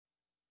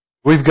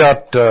We've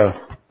got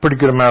a pretty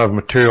good amount of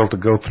material to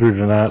go through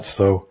tonight,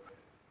 so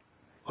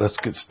let's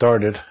get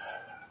started.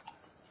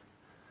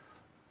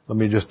 Let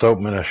me just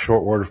open in a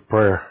short word of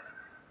prayer.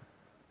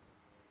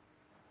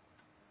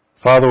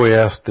 Father, we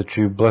ask that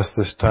you bless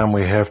this time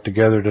we have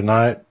together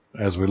tonight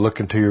as we look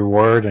into your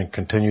word and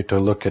continue to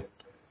look at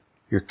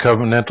your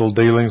covenantal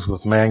dealings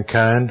with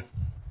mankind.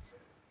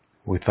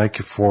 We thank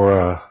you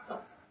for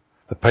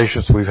the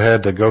patience we've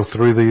had to go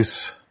through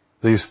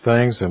these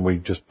things, and we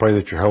just pray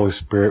that your Holy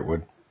Spirit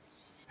would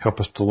help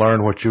us to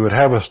learn what you would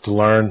have us to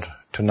learn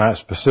tonight,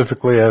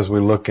 specifically as we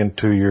look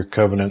into your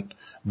covenant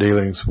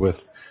dealings with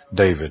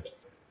David.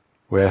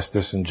 We ask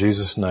this in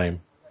Jesus'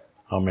 name.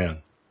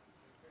 Amen.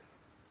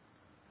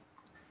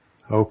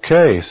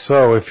 Okay,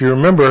 so if you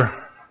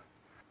remember,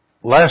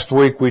 last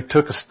week we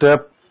took a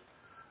step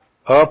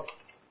up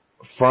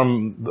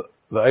from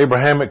the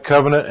Abrahamic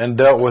covenant and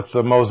dealt with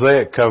the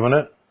Mosaic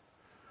covenant.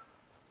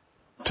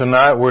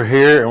 Tonight we're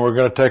here and we're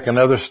going to take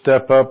another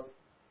step up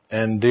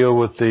and deal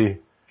with the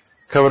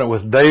covenant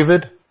with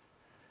David,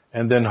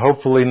 and then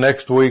hopefully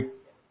next week,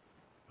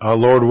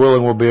 Lord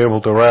willing, we'll be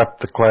able to wrap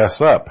the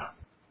class up.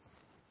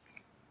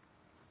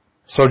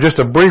 So just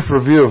a brief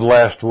review of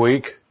last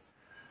week.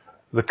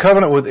 The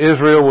covenant with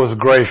Israel was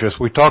gracious.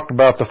 We talked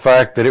about the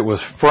fact that it was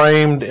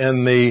framed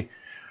in the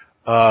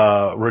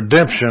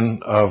redemption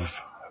of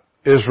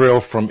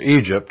Israel from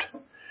Egypt,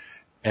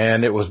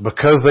 and it was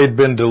because they'd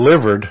been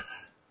delivered,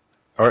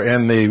 or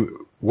in the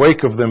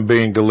wake of them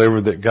being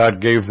delivered, that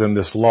God gave them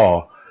this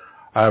law.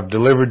 I've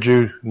delivered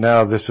you,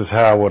 now this is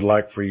how I would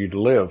like for you to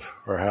live,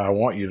 or how I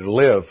want you to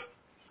live.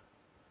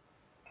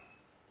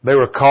 They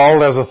were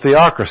called as a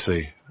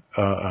theocracy,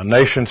 a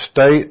nation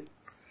state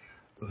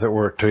that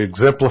were to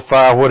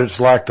exemplify what it's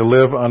like to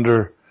live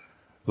under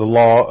the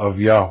law of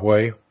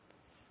Yahweh.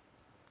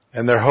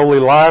 And their holy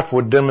life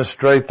would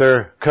demonstrate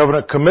their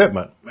covenant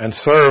commitment and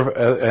serve,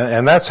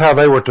 and that's how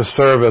they were to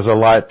serve as a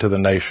light to the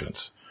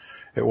nations.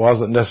 It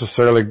wasn't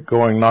necessarily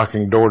going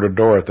knocking door to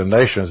door at the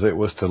nations. It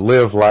was to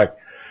live like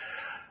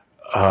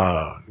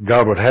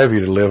God would have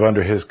you to live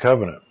under His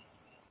covenant.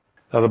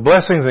 Now the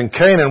blessings in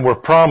Canaan were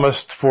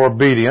promised for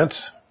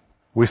obedience.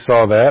 We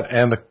saw that.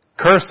 And the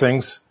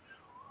cursings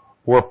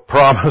were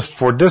promised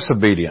for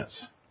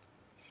disobedience.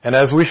 And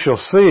as we shall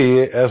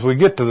see, as we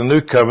get to the new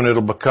covenant,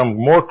 it'll become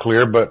more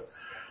clear, but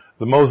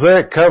the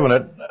Mosaic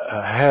covenant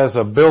has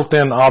a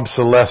built-in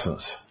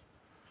obsolescence.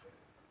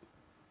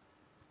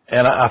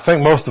 And I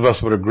think most of us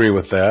would agree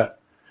with that,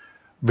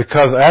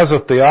 because as a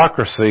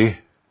theocracy,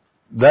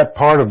 that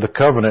part of the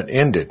covenant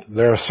ended.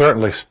 There are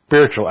certainly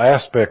spiritual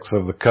aspects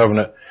of the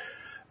covenant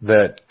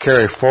that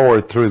carry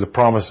forward through the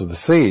promise of the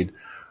seed,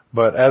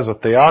 but as a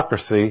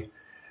theocracy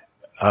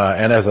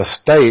and as a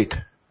state,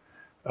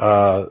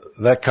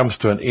 that comes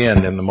to an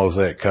end in the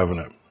Mosaic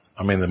covenant.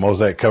 I mean, the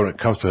Mosaic covenant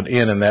comes to an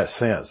end in that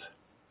sense.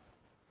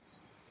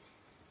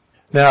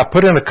 Now, I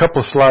put in a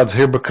couple of slides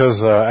here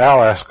because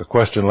Al asked a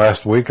question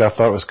last week I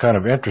thought was kind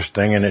of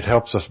interesting, and it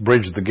helps us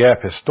bridge the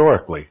gap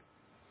historically.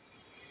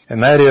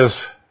 And that is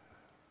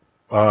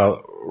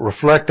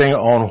reflecting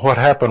on what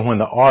happened when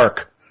the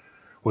ark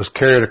was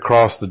carried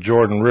across the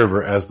Jordan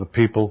River as the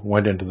people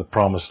went into the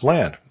promised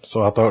land.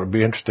 So I thought it would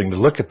be interesting to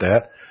look at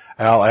that.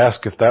 Al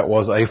asked if that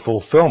was a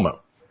fulfillment.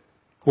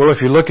 Well,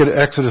 if you look at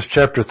Exodus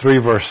chapter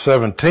 3 verse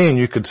 17,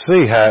 you could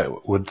see how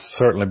it would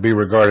certainly be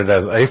regarded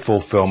as a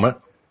fulfillment,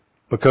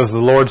 because the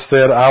Lord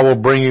said, I will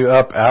bring you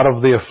up out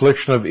of the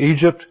affliction of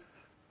Egypt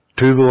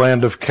to the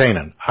land of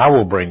Canaan. I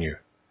will bring you.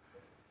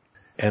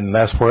 And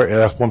that's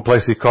one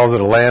place He calls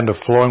it a land of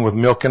flowing with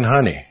milk and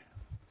honey.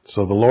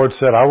 So the Lord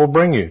said, I will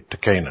bring you to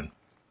Canaan.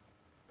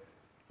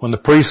 When the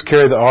priests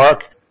carried the ark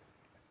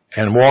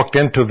and walked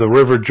into the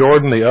river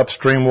Jordan, the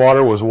upstream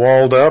water was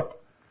walled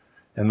up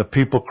and the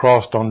people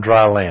crossed on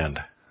dry land.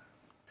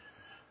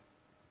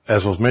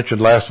 As was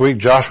mentioned last week,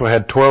 Joshua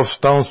had 12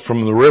 stones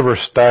from the river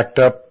stacked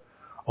up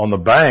on the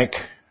bank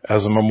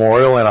as a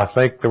memorial, and I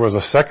think there was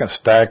a second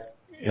stack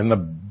in the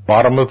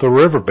bottom of the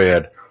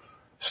riverbed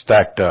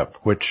stacked up,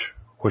 which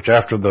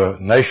after the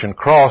nation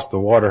crossed, the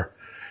water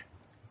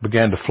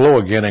began to flow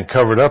again and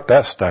covered up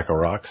that stack of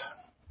rocks.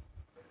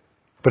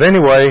 But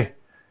anyway,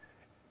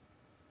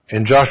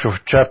 in Joshua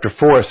chapter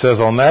 4 it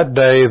says, on that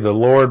day the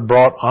Lord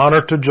brought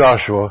honor to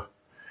Joshua,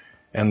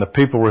 and the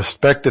people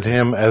respected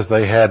him as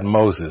they had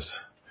Moses.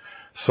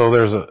 So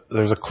there's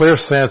a clear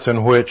sense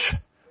in which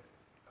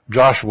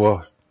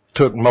Joshua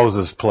took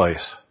Moses'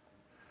 place.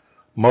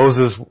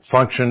 Moses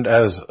functioned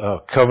as a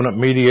covenant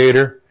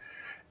mediator,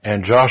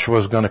 and Joshua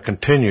is going to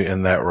continue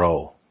in that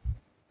role.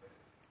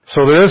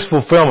 So there is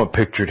fulfillment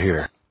pictured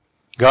here.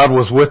 God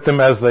was with them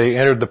as they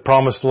entered the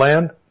promised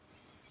land,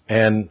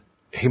 and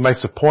He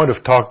makes a point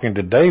of talking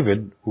to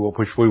David,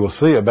 which we will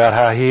see, about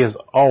how He has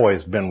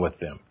always been with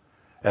them.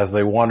 As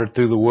they wandered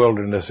through the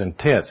wilderness in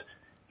tents,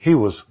 He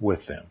was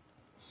with them.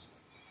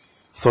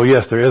 So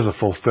yes, there is a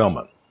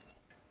fulfillment.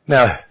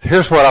 Now,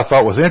 here's what I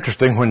thought was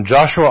interesting. When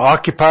Joshua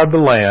occupied the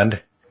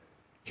land,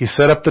 he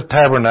set up the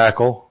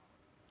tabernacle,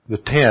 the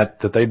tent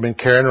that they'd been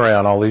carrying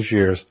around all these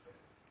years,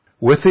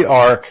 with the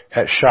ark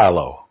at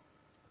Shiloh.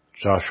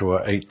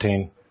 Joshua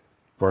 18,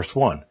 verse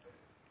 1.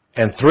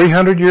 And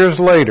 300 years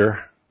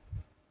later,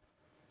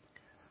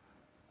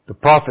 the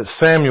prophet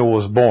Samuel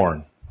was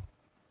born.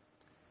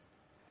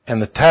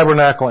 And the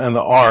tabernacle and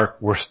the ark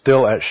were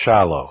still at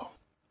Shiloh,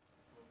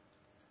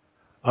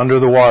 under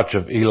the watch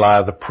of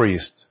Eli the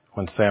priest,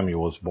 when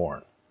Samuel was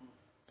born.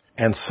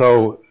 And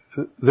so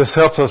this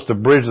helps us to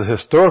bridge the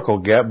historical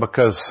gap,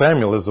 because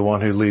Samuel is the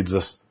one who leads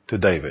us to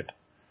David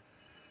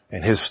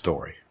and his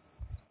story.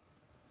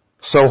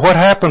 So what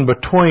happened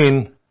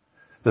between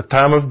the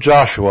time of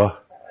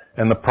Joshua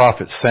and the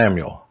prophet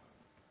Samuel?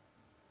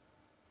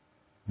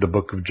 The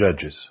book of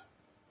Judges.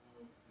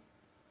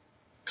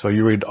 So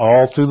you read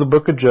all through the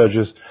book of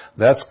Judges.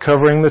 That's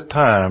covering the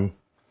time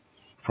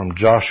from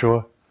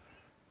Joshua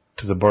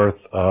to the birth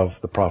of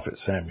the prophet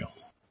Samuel.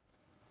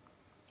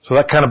 So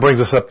that kind of brings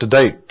us up to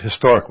date,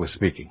 historically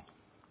speaking.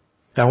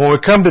 Now when we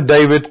come to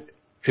David,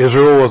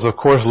 Israel was of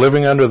course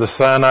living under the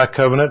Sinai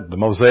covenant, the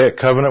Mosaic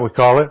covenant we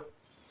call it.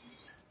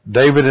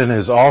 David and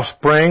his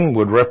offspring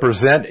would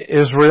represent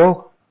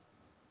Israel.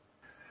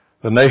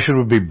 The nation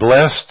would be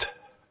blessed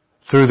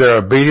through their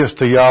obedience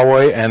to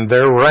Yahweh and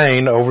their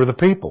reign over the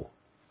people.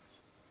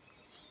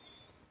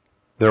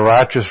 Their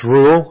righteous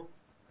rule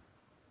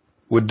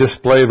would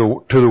display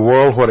to the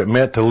world what it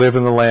meant to live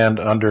in the land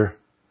under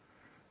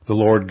the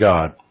Lord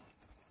God.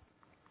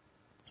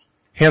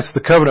 Hence,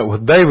 the covenant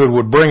with David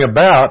would bring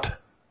about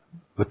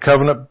the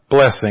covenant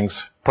blessings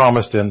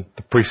promised in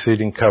the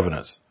preceding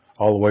covenants,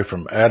 all the way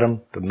from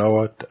Adam to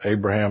Noah to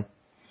Abraham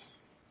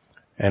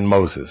and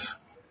Moses.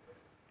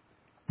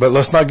 But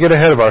let's not get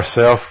ahead of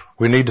ourselves.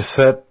 We need to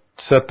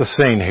set the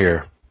scene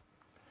here.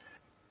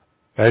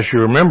 As you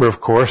remember, of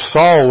course,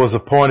 Saul was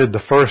appointed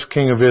the first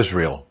king of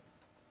Israel.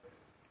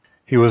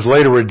 He was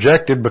later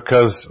rejected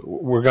because,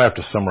 we're going to have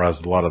to summarize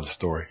a lot of the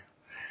story.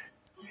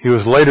 He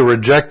was later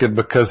rejected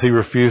because he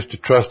refused to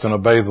trust and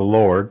obey the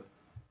Lord.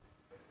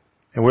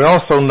 And we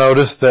also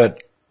notice that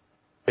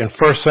in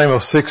 1 Samuel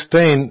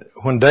 16,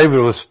 when David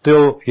was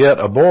still yet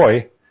a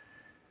boy,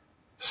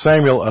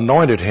 Samuel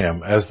anointed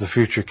him as the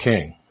future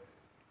king.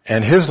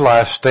 And his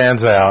life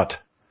stands out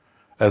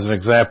as an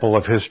example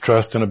of his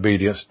trust and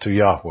obedience to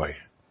Yahweh.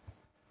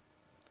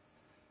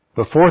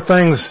 But four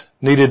things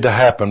needed to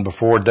happen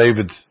before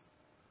David's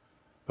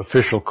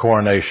official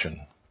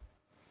coronation.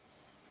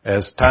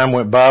 As time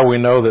went by, we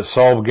know that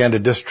Saul began to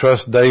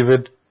distrust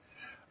David.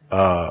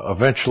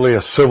 Eventually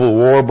a civil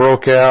war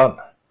broke out.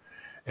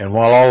 And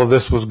while all of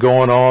this was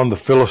going on,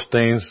 the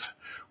Philistines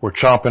were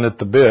chomping at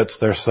the bits.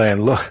 They're saying,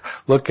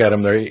 look at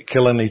them. They're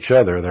killing each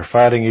other. They're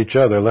fighting each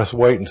other. Let's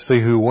wait and see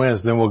who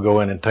wins. Then we'll go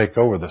in and take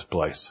over this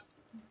place.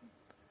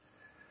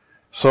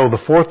 So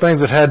the four things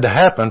that had to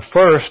happen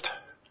first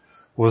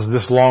was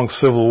this long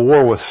civil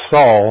war with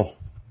Saul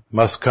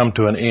must come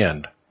to an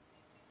end.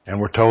 And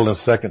we're told in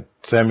 2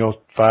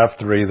 Samuel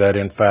 5:3 that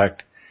in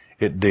fact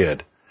it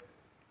did.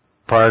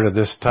 Prior to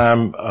this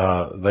time,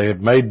 they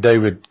had made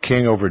David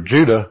king over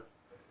Judah,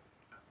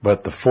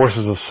 but the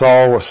forces of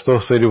Saul were still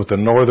seated with the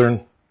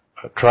northern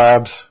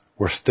tribes,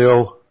 were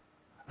still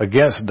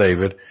against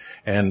David.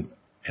 And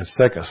in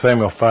 2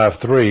 Samuel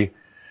 5:3,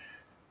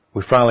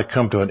 we finally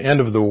come to an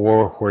end of the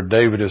war where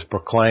David is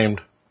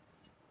proclaimed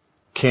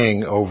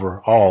king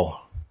over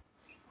all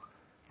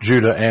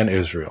Judah and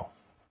Israel.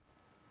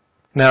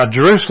 Now,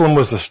 Jerusalem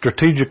was a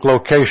strategic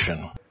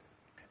location,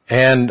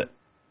 and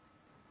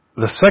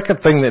the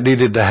second thing that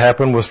needed to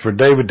happen was for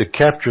David to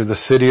capture the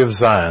city of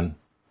Zion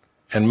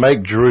and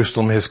make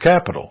Jerusalem his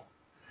capital.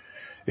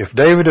 If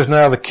David is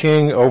now the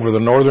king over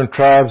the northern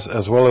tribes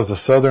as well as the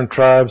southern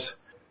tribes,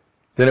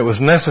 then it was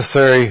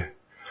necessary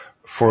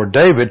for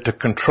David to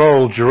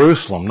control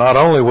Jerusalem. Not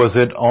only was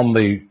it on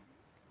the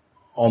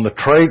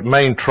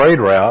main trade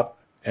route,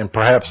 and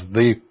perhaps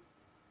the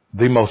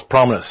most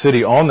prominent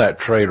city on that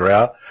trade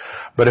route,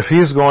 but if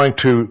he's going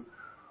to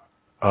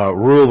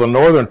rule the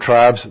northern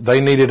tribes, they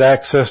needed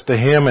access to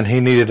him and he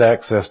needed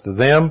access to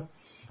them.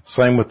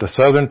 Same with the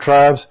southern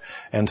tribes.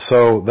 And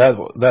so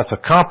that's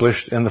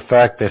accomplished in the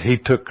fact that he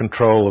took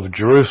control of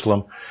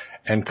Jerusalem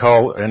and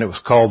it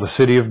was called the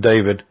city of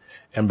David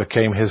and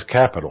became his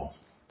capital.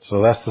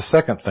 So that's the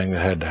second thing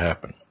that had to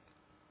happen.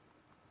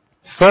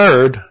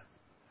 Third,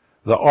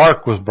 the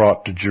ark was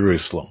brought to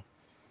Jerusalem.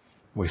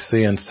 We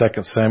see in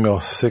 2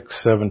 Samuel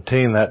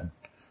 6:17 that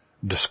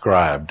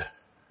described.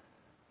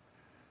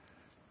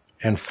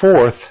 And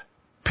fourth,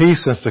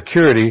 peace and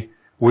security.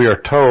 We are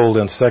told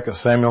in 2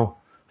 Samuel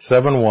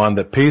 7:1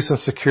 that peace and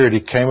security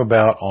came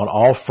about on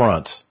all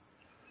fronts,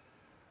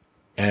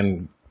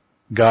 and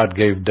God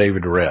gave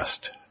David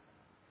rest.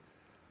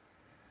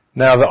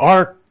 Now the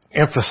ark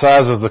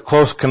emphasizes the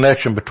close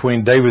connection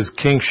between David's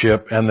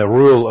kingship and the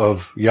rule of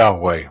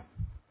Yahweh.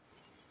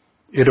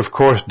 It, of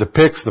course,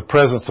 depicts the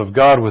presence of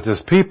God with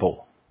his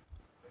people.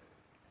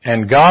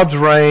 And God's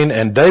reign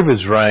and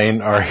David's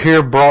reign are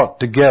here brought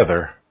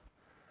together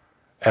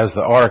as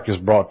the ark is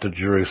brought to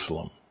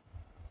Jerusalem.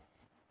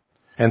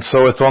 And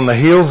so it's on the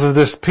heels of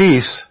this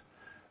peace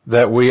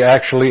that we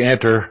actually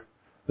enter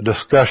the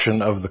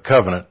discussion of the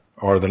covenant,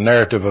 or the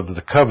narrative of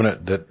the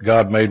covenant that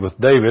God made with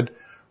David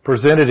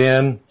presented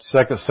in 2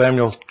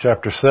 Samuel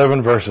chapter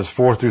 7 verses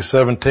 4 through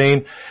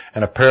 17,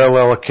 and a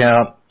parallel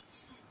account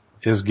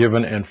is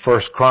given in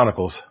 1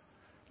 Chronicles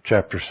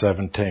chapter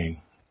 17.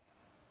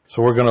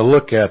 So we're going to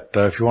look at,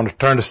 if you want to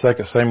turn to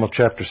 2 Samuel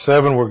chapter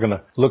 7, we're going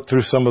to look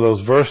through some of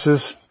those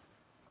verses.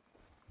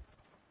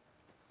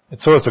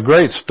 And so it's a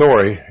great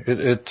story.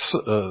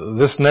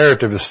 This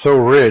narrative is so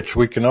rich,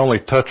 we can only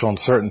touch on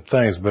certain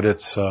things, but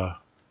it's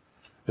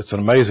an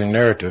amazing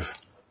narrative.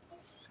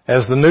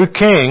 As the new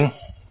king,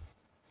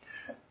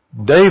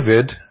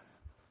 David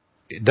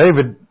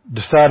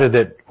decided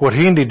that what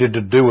he needed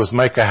to do was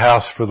make a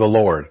house for the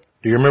Lord.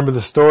 Do you remember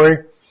the story?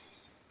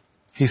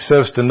 He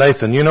says to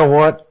Nathan, you know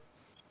what?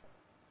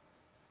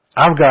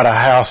 I've got a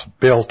house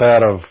built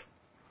out of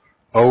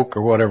oak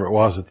or whatever it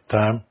was at the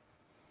time,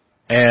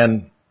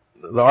 and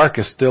the ark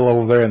is still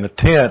over there in the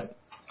tent.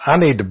 I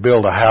need to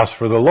build a house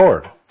for the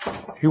Lord.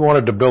 He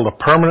wanted to build a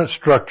permanent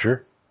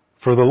structure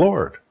for the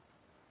Lord.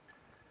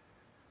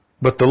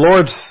 But the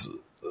Lord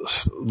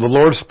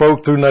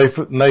spoke through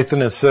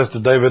Nathan and says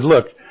to David,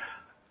 look,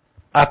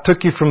 I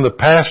took you from the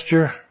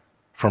pasture,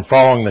 from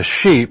following the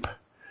sheep,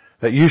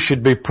 that you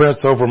should be prince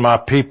over my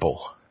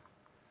people.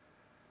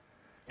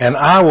 And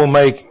I will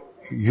make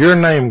your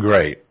name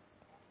great.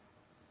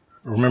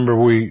 Remember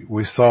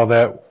we saw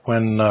that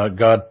when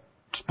God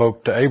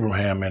spoke to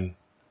Abraham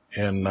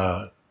in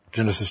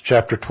Genesis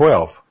chapter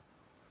 12.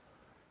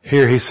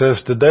 Here he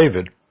says to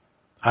David,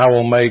 I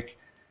will make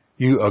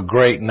you a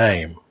great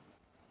name.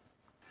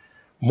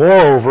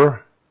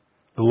 Moreover,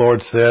 the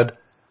Lord said,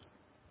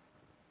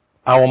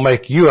 I will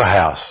make you a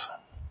house.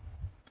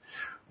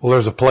 Well,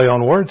 there's a play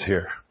on words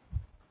here.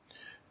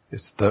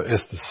 It's the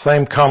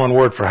same common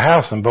word for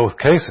house in both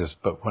cases,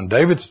 but when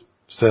David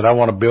said, I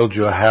want to build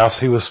you a house,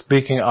 he was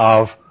speaking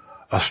of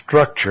a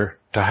structure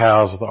to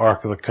house the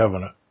Ark of the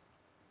Covenant.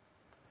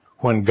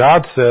 When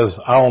God says,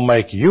 I will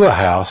make you a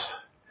house,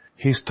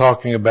 he's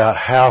talking about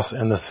house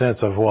in the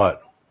sense of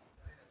what?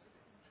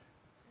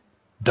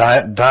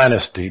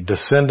 Dynasty,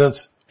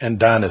 descendants and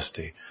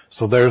dynasty.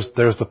 So there's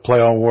the play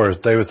on words.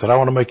 David said, I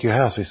want to make you a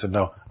house. He said,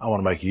 no, I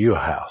want to make you a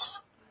house.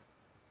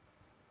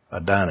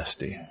 A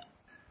dynasty.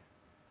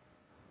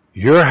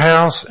 Your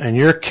house and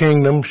your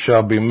kingdom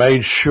shall be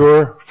made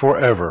sure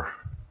forever.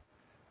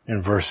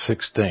 In verse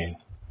 16.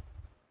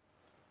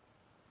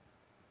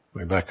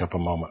 Let me back up a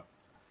moment.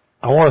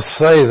 I want to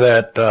say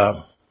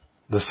that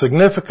the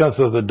significance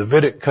of the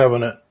Davidic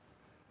covenant,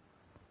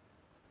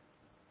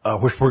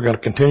 which we're going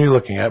to continue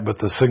looking at, but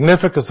the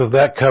significance of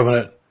that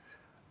covenant,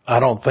 I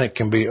don't think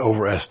can be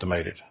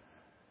overestimated.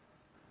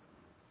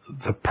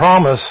 The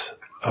promise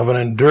of an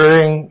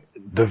enduring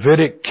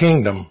Davidic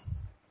kingdom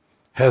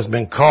has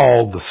been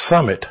called the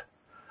summit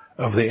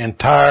of the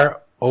entire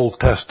Old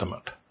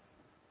Testament.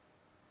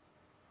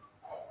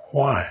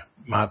 Why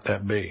might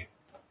that be?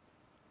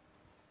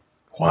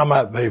 Why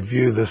might they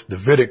view this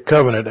Davidic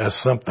covenant as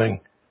something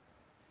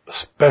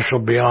special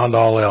beyond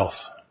all else,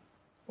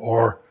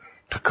 or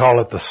to call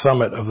it the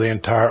summit of the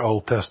entire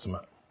Old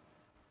Testament?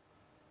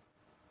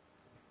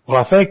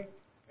 Well,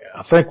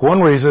 I think one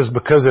reason is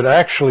because it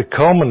actually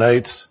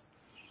culminates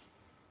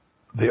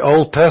the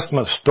Old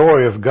Testament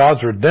story of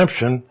God's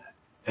redemption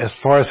as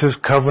far as His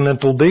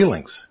covenantal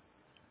dealings.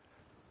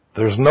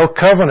 There's no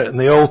covenant in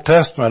the Old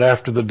Testament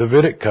after the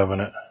Davidic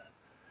covenant.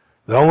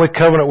 The only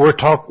covenant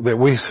that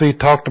we see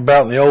talked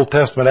about in the Old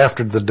Testament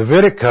after the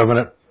Davidic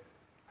covenant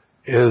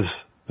is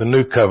the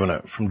New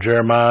Covenant from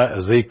Jeremiah,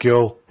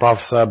 Ezekiel,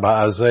 prophesied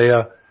by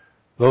Isaiah,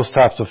 those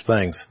types of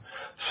things.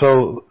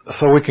 So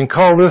we can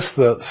call this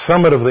the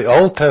summit of the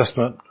Old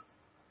Testament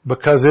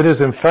because it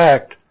is in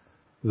fact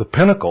the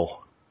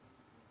pinnacle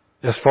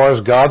as far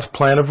as God's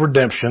plan of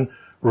redemption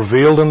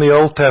revealed in the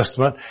Old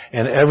Testament,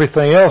 and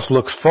everything else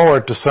looks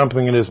forward to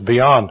something that is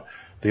beyond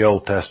the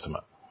Old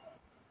Testament.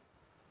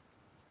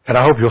 And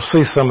I hope you'll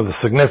see some of the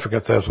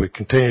significance as we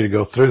continue to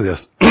go through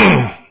this.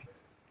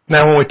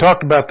 Now, when we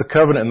talked about the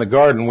covenant in the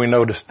garden, we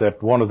noticed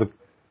that one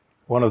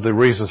of the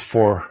reasons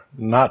for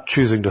not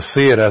choosing to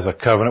see it as a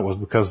covenant was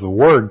because the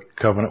word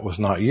covenant was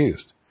not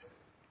used.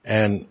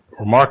 And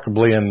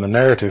remarkably in the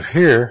narrative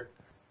here,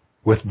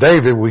 with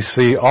David, we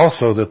see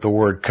also that the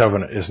word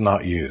covenant is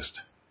not used.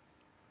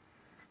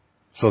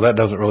 So that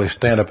doesn't really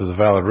stand up as a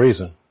valid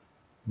reason,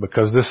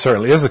 because this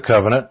certainly is a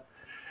covenant,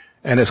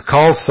 and it's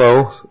called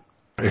so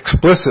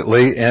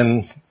explicitly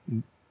in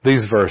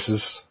these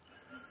verses.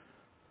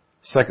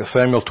 2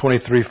 Samuel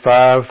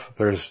 23:5,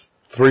 there's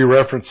 3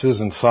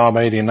 references in Psalm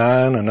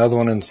 89, another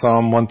one in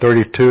Psalm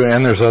 132,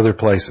 and there's other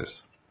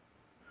places.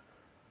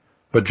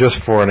 But just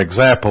for an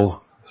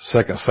example,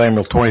 2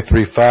 Samuel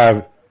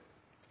 23:5,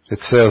 it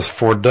says,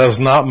 For does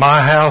not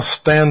my house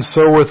stand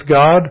so with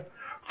God?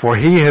 For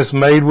He has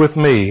made with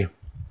me,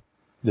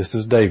 this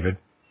is David,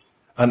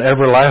 an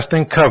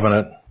everlasting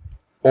covenant,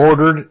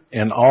 ordered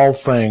in all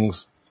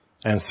things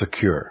and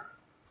secure.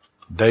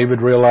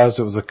 David realized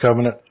it was a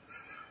covenant.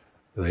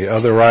 The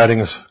other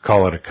writings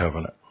call it a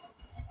covenant.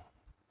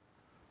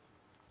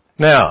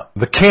 Now,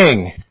 the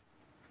king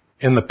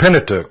in the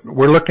Pentateuch,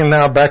 we're looking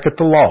now back at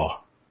the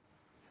law.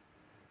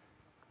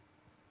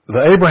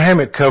 The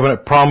Abrahamic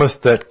covenant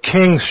promised that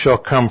kings shall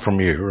come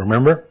from you,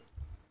 remember?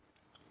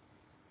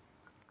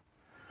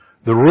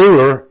 The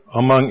ruler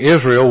among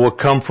Israel will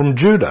come from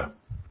Judah.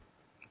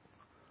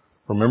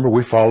 Remember,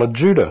 we followed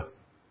Judah,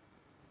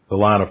 the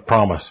line of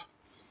promise.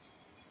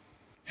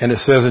 And it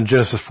says in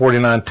Genesis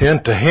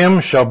 49:10, to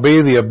him shall be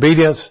the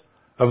obedience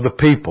of the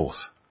peoples,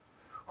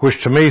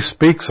 which to me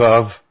speaks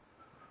of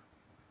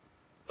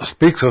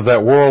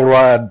that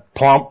worldwide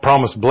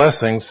promised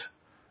blessings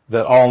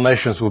that all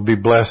nations will be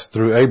blessed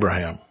through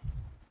Abraham.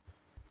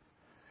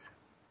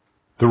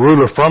 The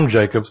ruler from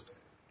Jacob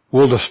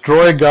will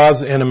destroy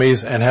God's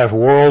enemies and have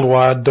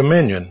worldwide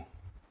dominion,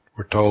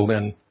 we're told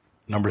in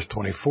Numbers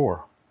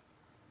 24.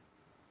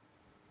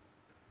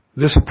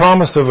 This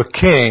promise of a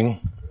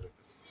king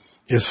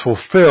is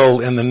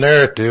fulfilled in the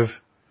narrative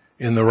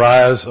in the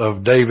rise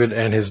of David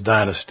and his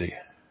dynasty.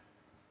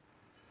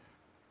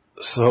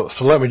 So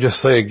let me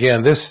just say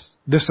again, this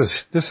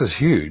is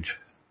huge,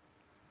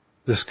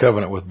 this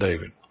covenant with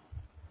David.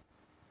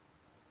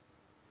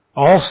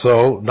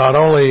 Also, not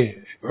only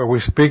are we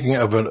speaking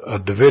of a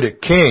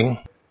Davidic king,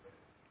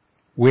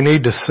 we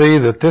need to see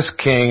that this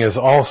king is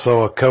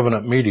also a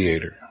covenant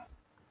mediator.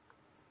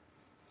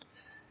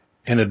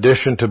 In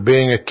addition to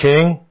being a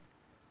king,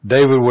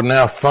 David would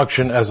now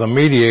function as a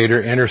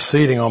mediator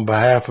interceding on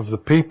behalf of the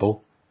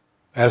people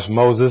as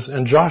Moses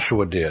and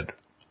Joshua did.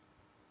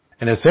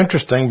 And it's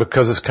interesting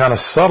because it's kind of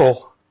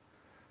subtle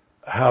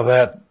how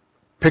that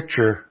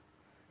picture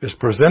is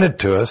presented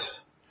to us.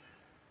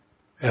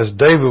 As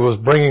David was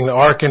bringing the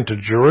ark into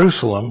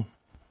Jerusalem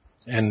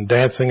and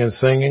dancing and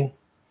singing,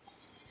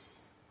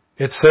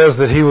 it says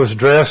that he was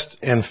dressed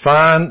in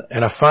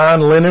a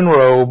fine linen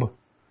robe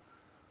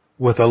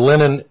with a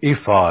linen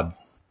ephod.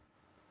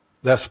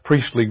 That's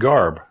priestly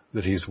garb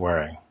that he's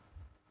wearing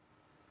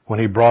when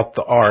he brought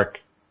the ark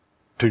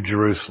to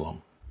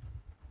Jerusalem.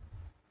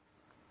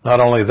 Not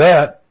only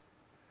that,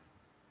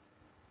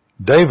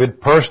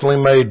 David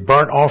personally made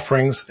burnt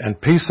offerings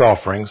and peace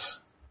offerings,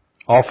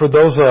 offered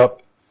those up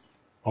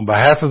on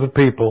behalf of the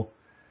people,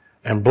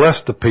 and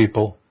blessed the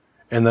people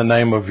in the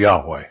name of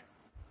Yahweh.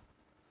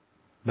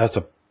 That's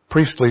a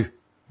priestly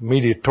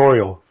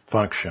mediatorial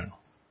function.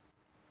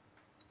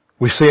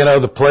 We see in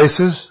other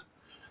places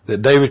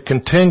that David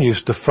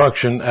continues to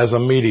function as a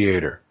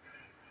mediator.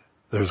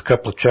 There's a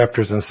couple of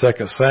chapters in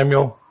 2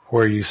 Samuel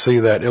where you see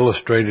that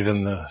illustrated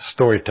in the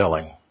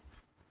storytelling.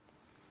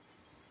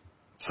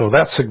 So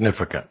that's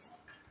significant.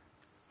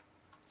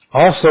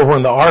 Also,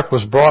 when the ark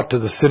was brought to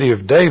the city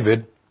of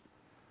David,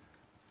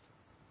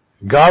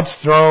 God's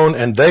throne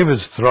and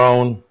David's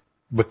throne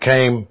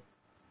became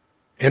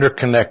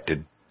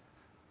interconnected.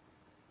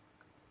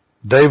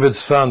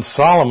 David's son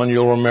Solomon,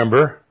 you'll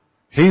remember,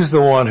 he's the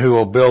one who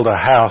will build a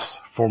house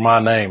for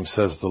my name,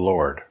 says the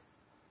Lord.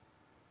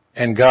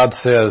 And God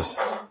says,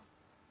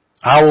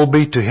 I will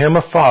be to him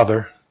a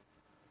father,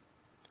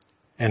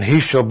 and he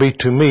shall be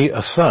to me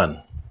a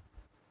son.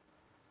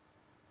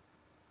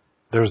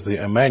 There's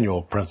the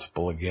Emmanuel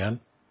principle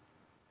again.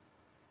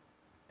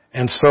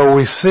 And so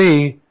we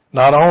see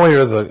not only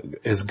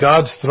is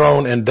God's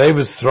throne and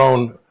David's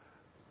throne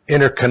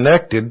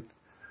interconnected,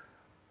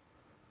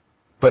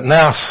 but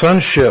now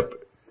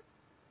sonship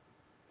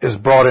is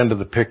brought into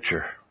the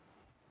picture.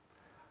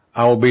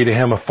 I will be to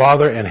him a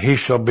father, and he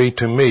shall be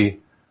to me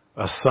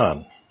a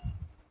son.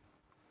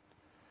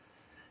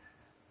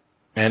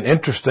 And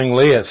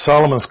interestingly, at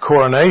Solomon's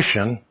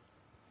coronation,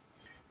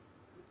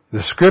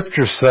 the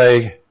scriptures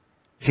say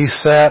he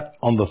sat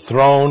on the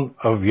throne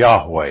of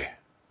Yahweh.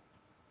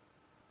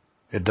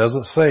 It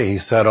doesn't say he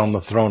sat on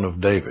the throne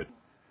of David.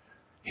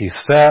 He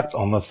sat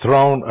on the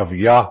throne of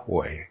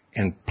Yahweh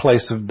in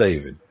place of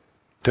David.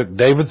 Took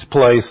David's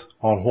place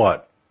on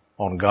what?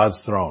 On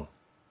God's throne.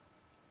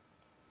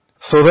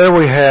 So there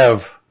we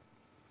have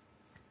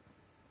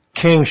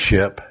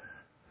kingship.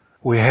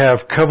 We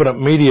have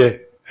covenant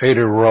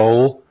mediator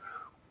role,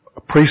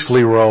 a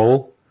priestly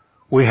role.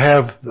 We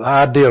have the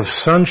idea of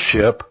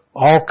sonship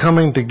all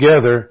coming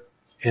together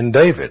in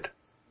David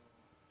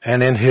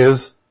and in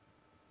his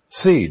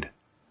seed.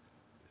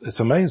 It's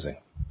amazing.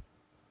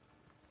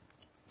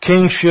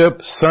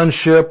 Kingship,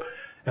 sonship,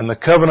 and the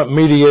covenant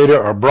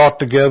mediator are brought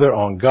together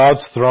on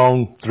God's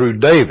throne through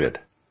David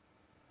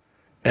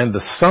and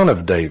the Son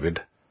of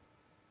David,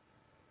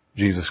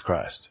 Jesus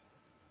Christ.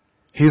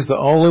 He's the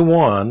only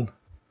one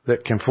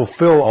that can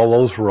fulfill all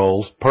those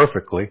roles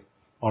perfectly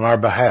on our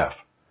behalf.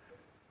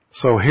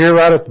 So here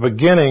right at the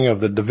beginning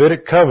of the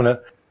Davidic covenant,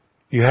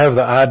 you have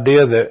the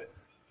idea that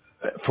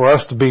for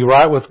us to be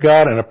right with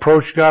God and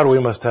approach God, we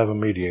must have a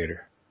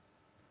mediator.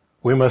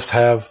 We must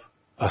have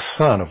a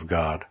son of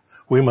God.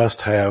 We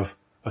must have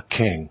a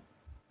king.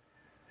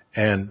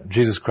 And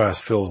Jesus Christ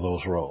fills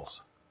those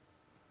roles.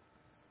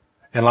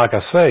 And like I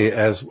say,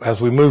 as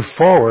we move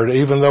forward,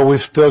 even though we've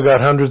still got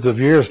hundreds of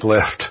years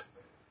left,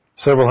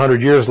 several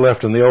hundred years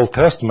left in the Old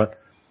Testament,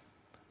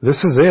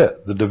 this is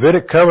it. The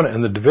Davidic covenant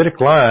and the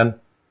Davidic line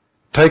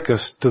take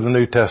us to the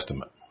New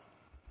Testament.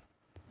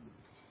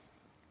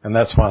 And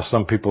that's why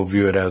some people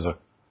view it as a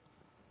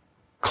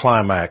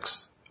climax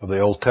of the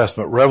Old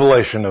Testament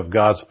revelation of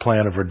God's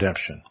plan of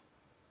redemption.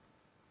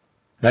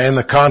 Now, in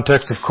the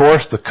context, of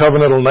course, the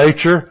covenantal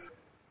nature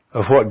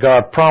of what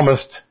God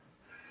promised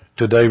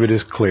to David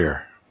is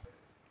clear.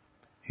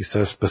 He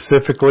says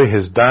specifically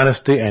his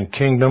dynasty and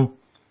kingdom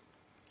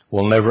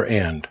will never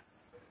end.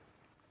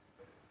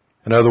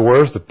 In other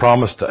words, the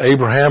promise to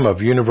Abraham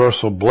of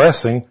universal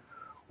blessing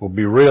will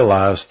be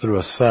realized through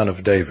a son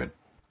of David.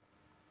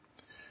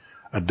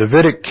 A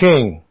Davidic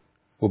king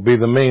will be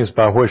the means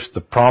by which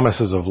the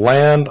promises of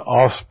land,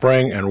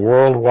 offspring, and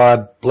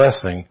worldwide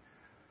blessing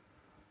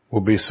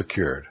will be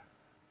secured.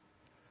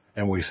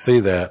 And we see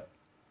that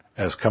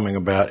as coming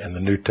about in the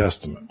New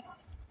Testament.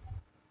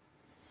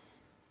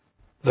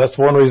 That's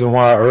one reason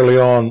why early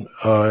on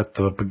at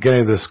the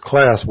beginning of this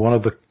class, one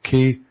of the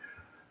key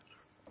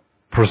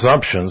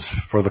presumptions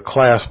for the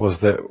class was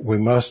that we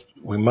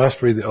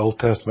must read the Old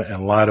Testament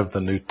in light of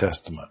the New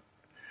Testament.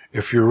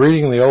 If you're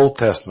reading the Old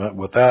Testament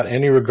without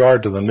any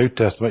regard to the New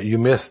Testament, you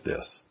miss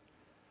this.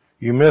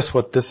 You miss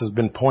what this has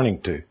been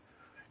pointing to.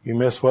 You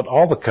miss what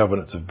all the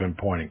covenants have been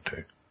pointing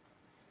to.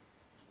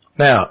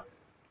 Now,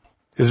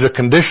 is it a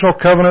conditional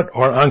covenant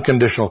or an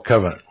unconditional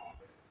covenant?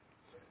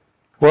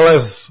 Well,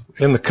 as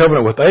in the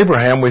covenant with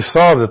Abraham, we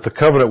saw that the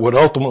covenant would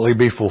ultimately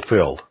be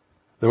fulfilled.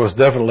 There was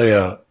definitely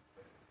a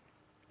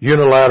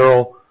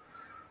unilateral,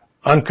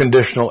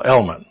 unconditional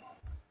element.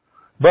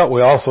 But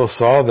we also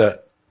saw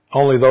that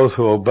only those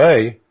who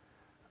obey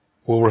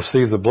will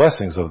receive the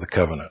blessings of the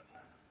covenant.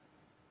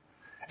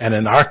 And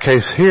in our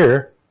case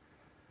here,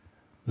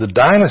 the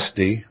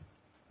dynasty,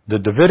 the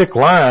Davidic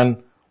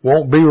line,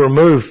 won't be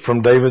removed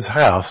from David's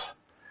house,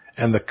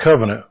 and the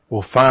covenant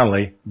will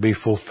finally be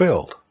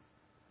fulfilled.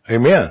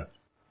 Amen.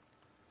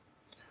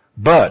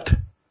 But,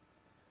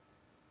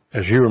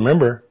 as you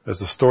remember, as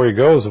the story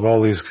goes of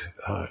all these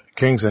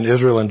kings in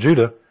Israel and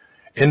Judah,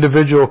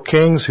 individual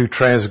kings who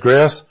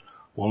transgress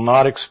will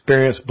not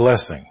experience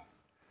blessing.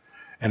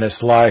 And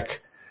it's like,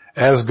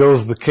 as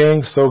goes the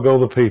king, so go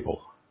the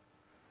people.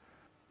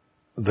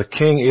 The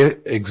king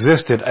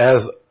existed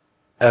as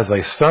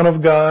a son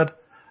of God,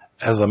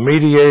 as a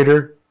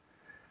mediator,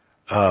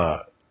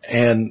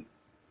 and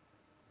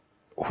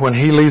when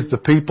he leads the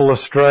people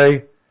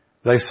astray,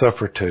 they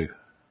suffer too.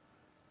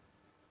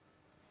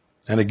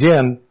 And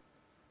again,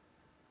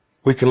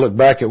 we can look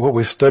back at what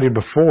we studied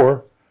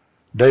before.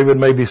 David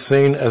may be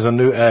seen as a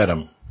new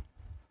Adam.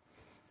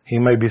 He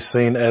may be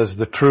seen as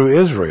the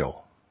true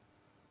Israel.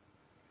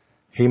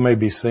 He may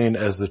be seen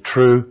as the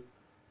true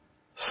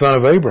son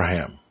of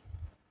Abraham,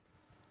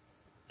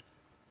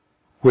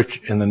 which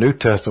in the New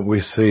Testament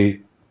we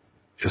see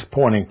is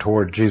pointing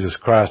toward Jesus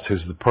Christ,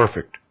 who's the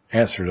perfect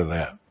answer to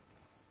that.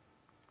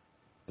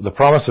 The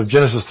promise of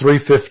Genesis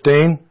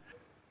 3:15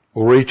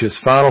 will reach its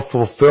final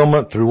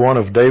fulfillment through one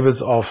of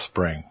David's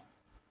offspring.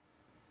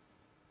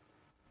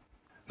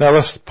 Now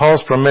let's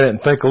pause for a minute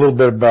and think a little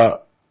bit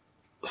about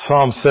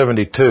Psalm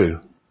 72.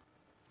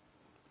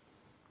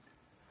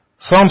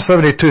 Psalm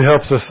 72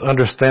 helps us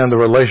understand the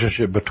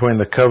relationship between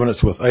the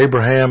covenants with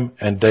Abraham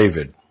and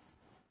David.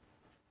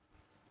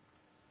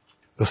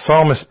 The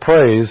psalmist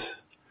prays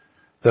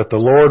that the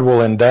Lord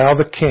will endow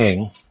the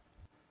king,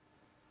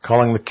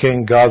 calling the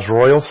king God's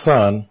royal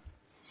son,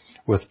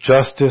 with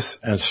justice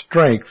and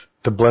strength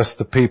to bless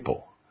the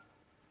people.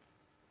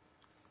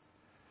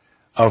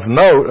 Of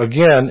note,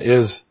 again,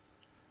 is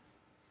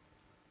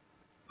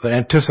the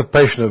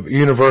anticipation of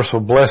universal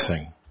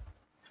blessing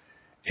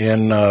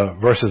in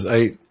verses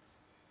 8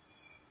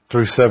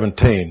 through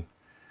 17.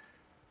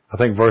 I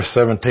think verse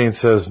 17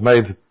 says,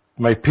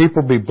 May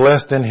people be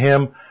blessed in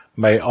him,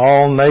 may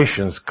all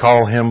nations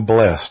call him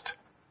blessed.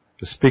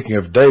 It's speaking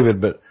of David,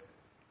 but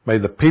may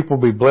the people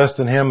be blessed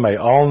in him, may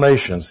all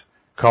nations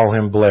call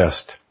him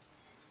blessed.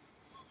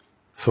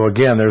 So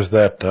again, there's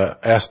that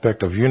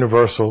aspect of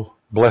universal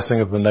blessing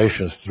of the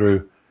nations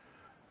through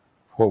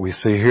what we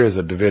see here as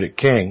a Davidic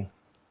king,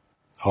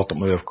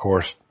 ultimately, of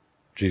course,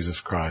 Jesus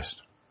Christ.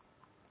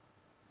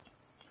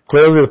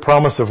 Clearly, the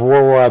promise of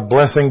worldwide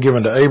blessing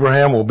given to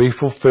Abraham will be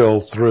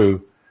fulfilled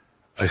through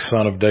a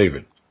son of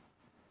David.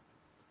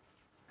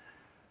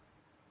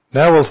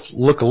 Now we'll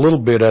look a little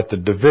bit at the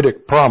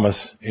Davidic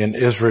promise in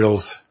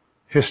Israel's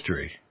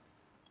history.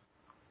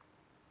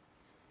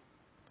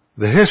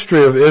 The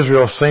history of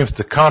Israel seems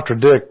to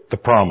contradict the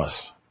promise.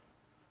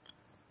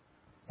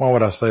 Why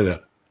would I say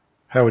that?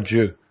 How would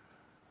you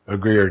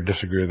agree or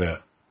disagree with that?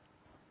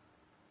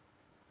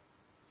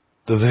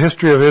 Does the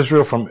history of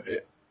Israel from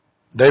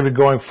David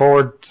going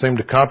forward seem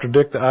to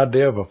contradict the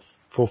idea of a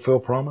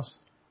fulfilled promise?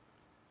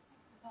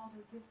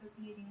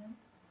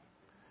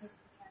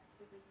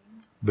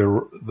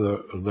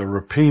 The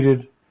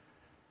repeated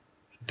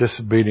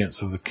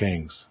disobedience of the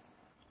kings.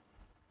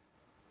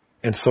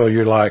 And so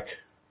you're like,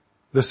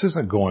 this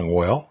isn't going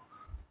well.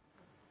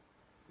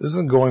 This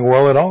isn't going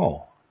well at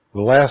all.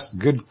 The last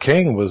good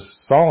king was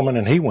Solomon,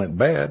 and he went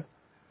bad.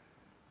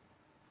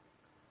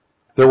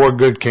 There were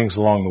good kings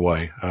along the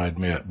way, I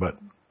admit, but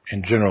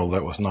in general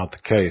that was not the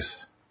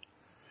case.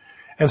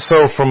 And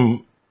so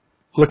from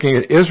looking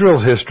at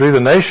Israel's history, the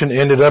nation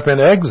ended up in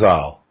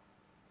exile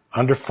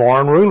under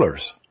foreign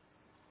rulers.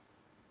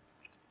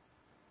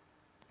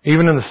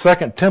 Even in the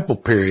Second Temple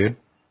period,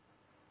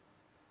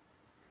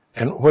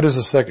 and what is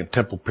the Second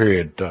Temple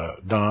period,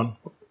 Don?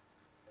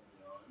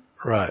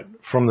 Right.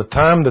 From the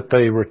time that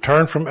they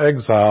returned from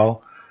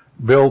exile,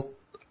 built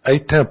a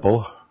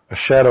temple, a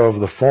shadow of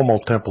the formal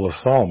Temple of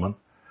Solomon.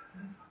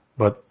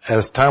 But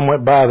as time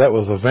went by, that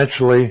was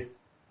eventually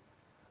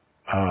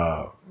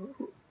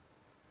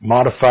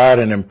modified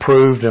and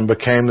improved and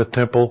became the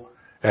temple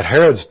at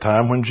Herod's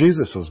time when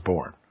Jesus was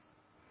born.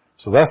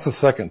 So that's the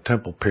Second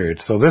Temple period.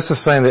 So this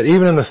is saying that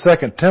even in the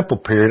Second Temple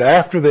period,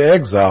 after the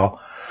exile,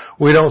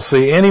 we don't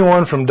see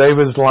anyone from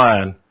David's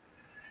line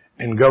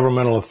in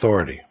governmental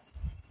authority.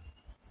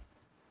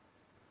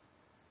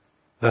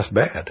 That's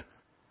bad.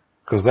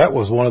 Because that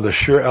was one of the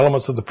sure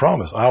elements of the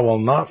promise. I will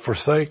not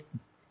forsake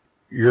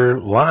your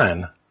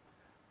line,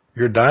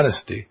 your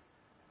dynasty.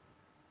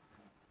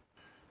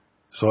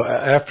 So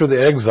after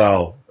the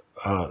exile,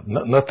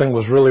 nothing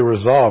was really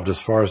resolved as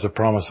far as the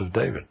promise of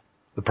David,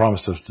 the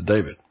promises to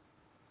David.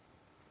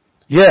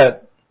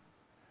 Yet,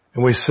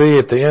 and we see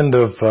at the end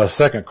of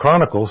 2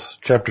 Chronicles,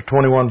 chapter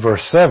 21,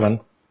 verse 7,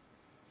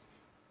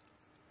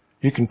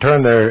 you can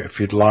turn there if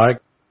you'd like.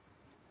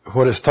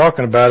 What it's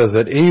talking about is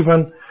that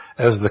even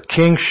as the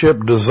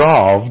kingship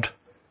dissolved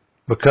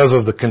because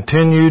of the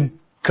continued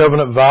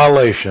covenant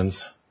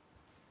violations,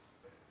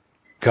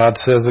 God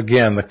says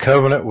again, the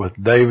covenant with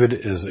David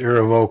is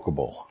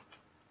irrevocable.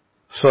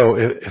 So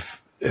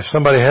if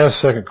somebody has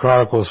 2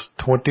 Chronicles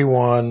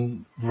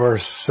 21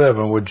 verse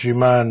 7, would you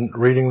mind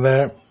reading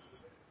that?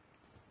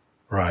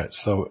 Right.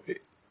 So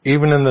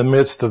even in the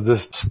midst of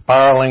this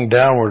spiraling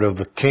downward of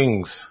the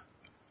kings,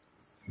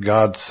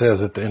 God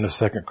says at the end of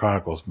 2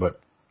 Chronicles, but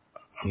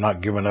I'm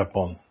not giving up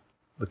on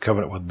the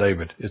covenant with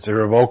David. It's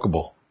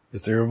irrevocable.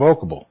 It's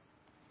irrevocable.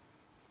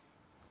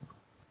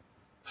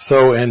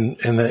 So in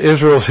the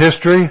Israel's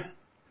history,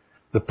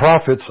 the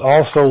prophets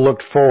also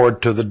looked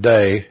forward to the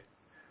day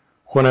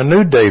when a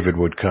new David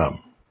would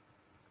come.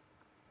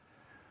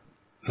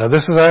 Now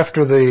this is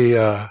after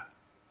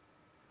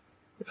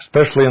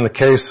especially in the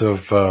case of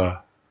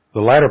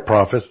the latter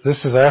prophets,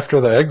 this is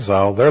after the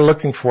exile. They're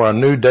looking for a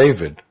new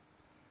David.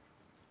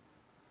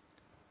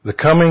 The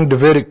coming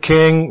Davidic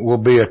king will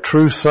be a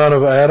true son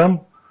of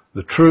Adam,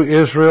 the true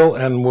Israel,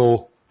 and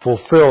will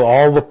fulfill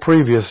all that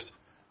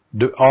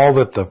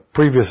the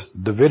previous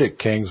Davidic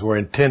kings were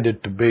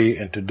intended to be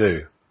and to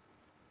do.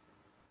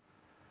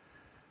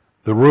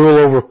 The rule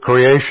over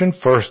creation,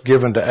 first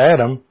given to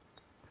Adam,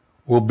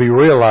 will be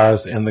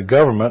realized in the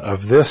government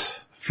of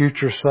this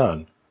future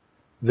son,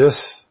 this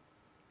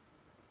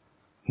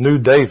new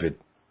David.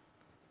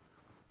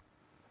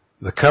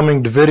 The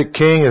coming Davidic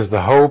king is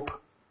the hope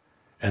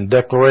and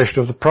declaration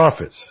of the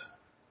prophets.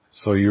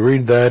 So you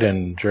read that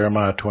in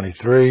Jeremiah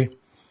 23,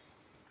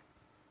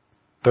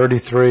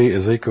 33,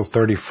 Ezekiel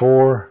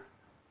 34.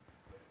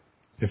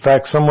 In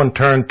fact, someone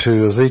turned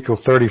to Ezekiel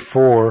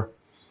 34,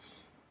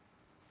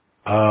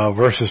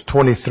 verses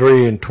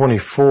 23 and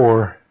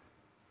 24,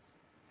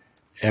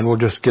 and we'll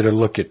just get a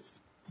look at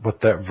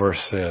what that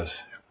verse says.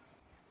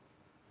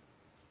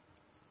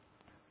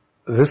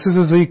 This is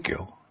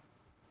Ezekiel.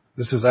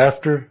 This is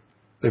after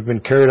they've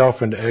been carried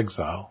off into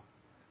exile.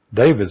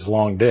 David's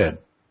long dead.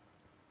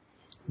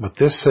 But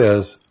this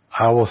says,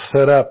 I will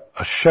set up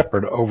a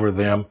shepherd over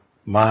them,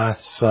 my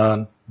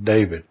son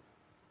David.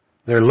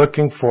 They're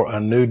looking for a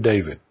new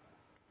David.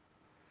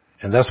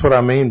 And that's what I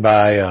mean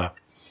by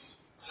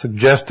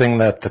suggesting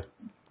that the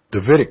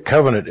Davidic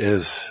covenant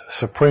is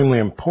supremely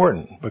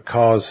important,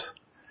 because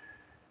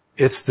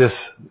it's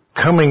this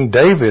coming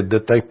David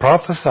that they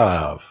prophesy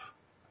of.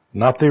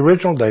 Not the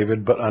original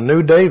David, but a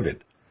new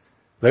David.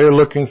 They're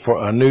looking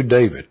for a new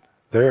David.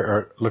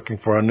 They're looking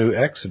for a new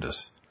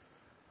Exodus.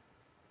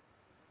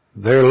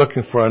 They're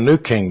looking for a new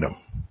kingdom.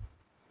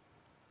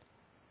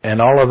 And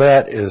all of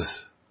that is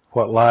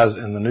what lies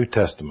in the New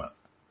Testament.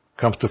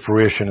 Comes to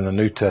fruition in the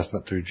New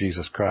Testament through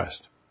Jesus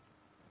Christ.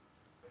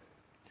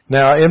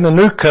 Now, in the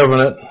New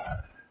Covenant,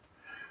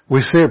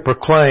 we see it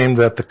proclaimed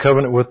that the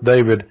covenant with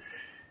David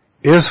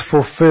is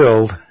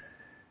fulfilled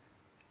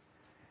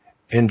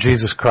in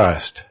Jesus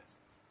Christ.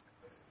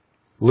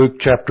 Luke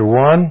chapter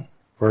 1,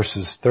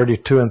 verses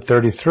 32 and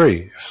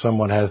 33. If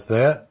someone has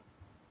that,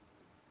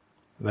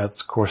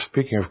 that's of course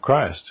speaking of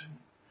Christ.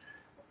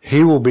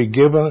 He will be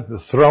given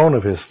the throne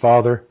of his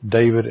father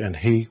David, and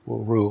he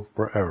will rule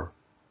forever.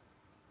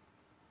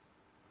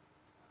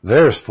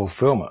 There's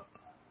fulfillment.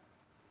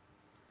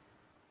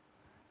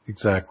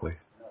 Exactly.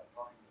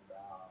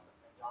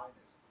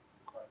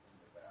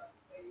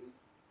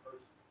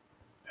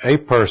 A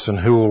person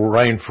who will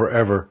reign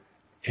forever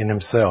in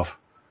himself.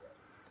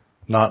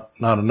 Not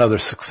another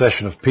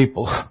succession of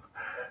people.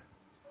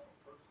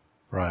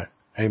 Right.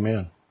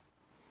 Amen.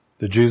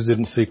 The Jews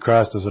didn't see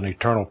Christ as an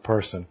eternal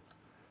person.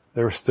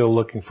 They were still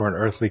looking for an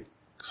earthly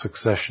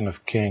succession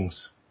of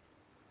kings.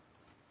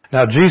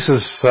 Now,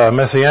 Jesus'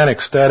 messianic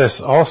status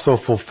also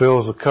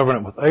fulfills the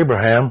covenant with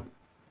Abraham.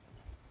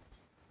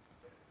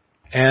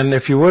 And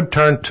if you would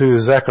turn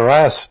to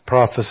Zechariah's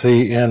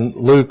prophecy in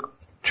Luke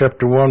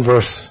chapter 1,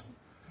 verse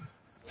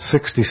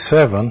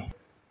 67.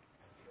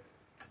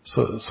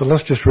 So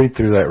let's just read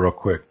through that real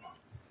quick.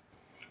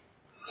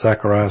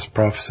 Zechariah's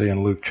prophecy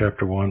in Luke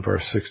chapter 1,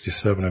 verse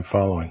 67 and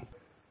following.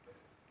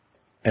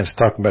 And it's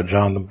talking about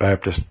John the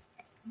Baptist.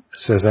 It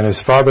says, "And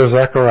his father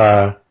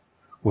Zechariah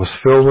was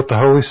filled with the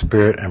Holy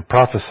Spirit and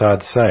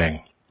prophesied,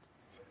 saying,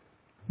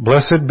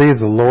 Blessed be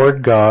the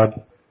Lord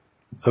God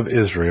of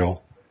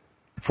Israel,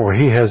 for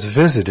he has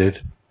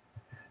visited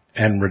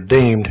and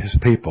redeemed his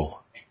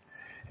people,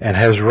 and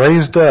has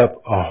raised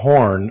up a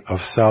horn of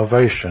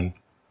salvation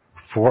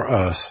for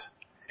us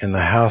in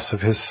the house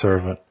of his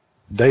servant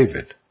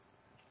David."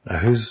 Now,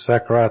 who's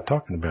Zechariah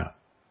talking about?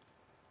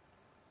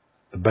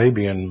 The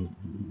baby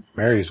in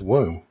Mary's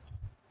womb.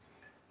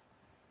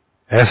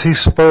 "As he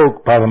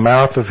spoke by the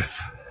mouth of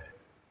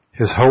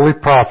his holy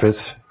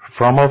prophets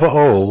from of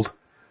old,"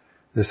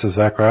 this is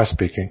Zechariah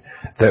speaking,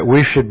 "that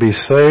we should be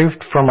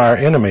saved from our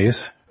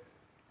enemies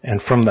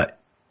and from the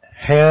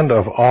hand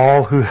of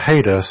all who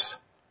hate us,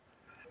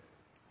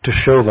 to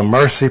show the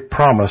mercy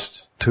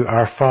promised to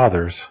our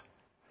fathers,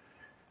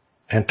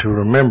 and to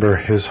remember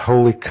his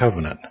holy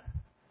covenant,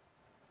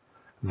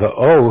 the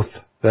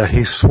oath that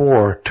he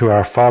swore to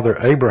our father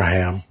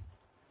Abraham,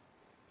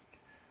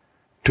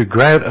 to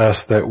grant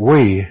us that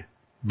we,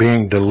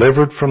 being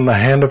delivered from the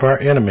hand of our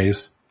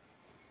enemies,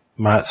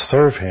 might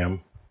serve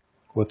him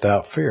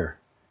without fear."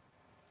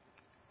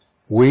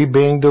 We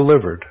being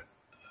delivered.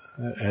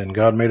 And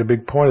God made a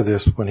big point of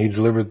this when he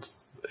delivered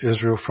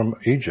Israel from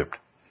Egypt.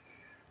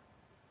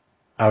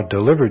 "I've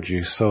delivered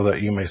you so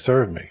that you may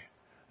serve me,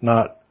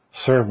 not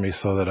serve me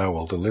so that I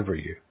will deliver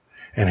you."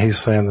 And he's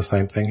saying the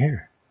same thing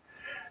here.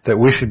 That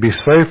we should be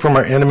saved from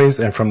our enemies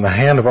and from the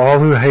hand of all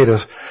who hate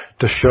us,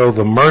 to show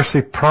the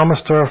mercy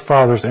promised to our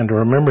fathers and to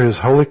remember his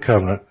holy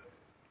covenant,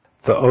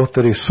 the oath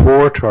that he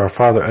swore to our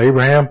father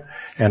Abraham,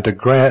 and to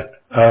grant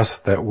us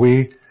that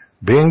we,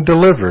 being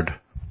delivered,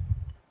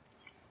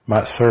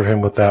 might serve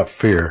him without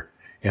fear,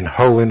 in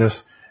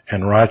holiness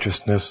and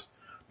righteousness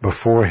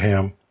before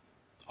him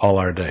all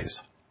our days.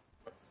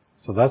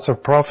 So that's a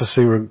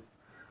prophecy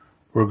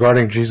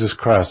regarding Jesus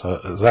Christ.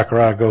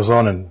 Zechariah goes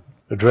on and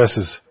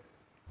addresses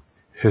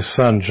his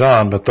son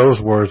John, but those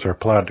words are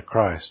applied to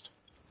Christ.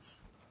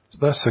 So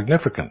that's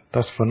significant.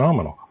 That's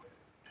phenomenal.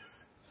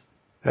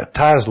 That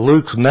ties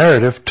Luke's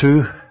narrative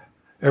to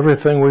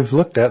everything we've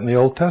looked at in the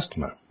Old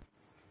Testament.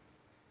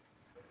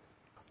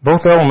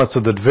 Both elements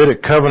of the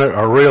Davidic covenant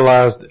are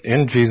realized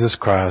in Jesus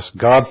Christ.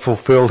 God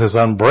fulfilled his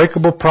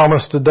unbreakable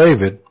promise to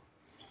David,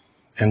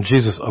 and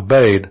Jesus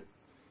obeyed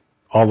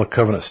all the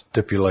covenant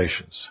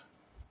stipulations.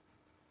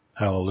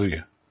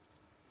 Hallelujah.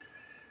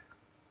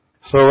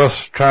 So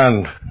let's try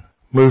and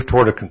move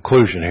toward a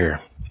conclusion here.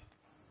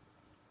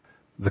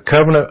 The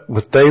covenant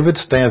with David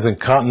stands in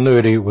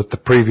continuity with the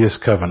previous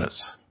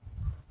covenants.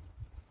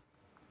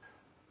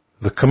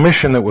 The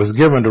commission that was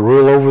given to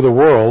rule over the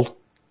world,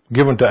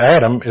 given to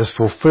Adam, is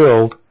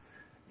fulfilled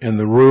in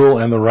the rule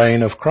and the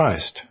reign of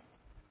Christ.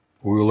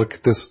 We will look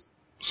at this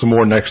some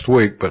more next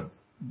week, but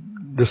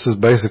this is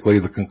basically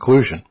the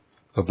conclusion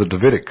of the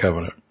Davidic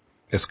covenant.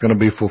 It's going to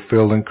be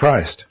fulfilled in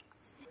Christ.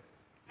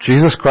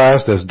 Jesus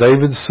Christ, as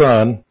David's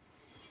son,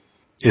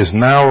 is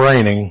now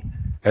reigning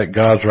at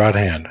God's right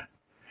hand.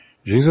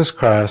 Jesus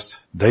Christ,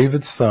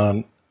 David's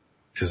son,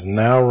 is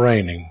now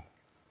reigning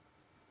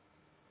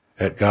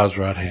at God's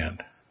right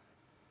hand.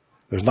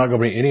 There's not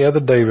going to be any other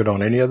David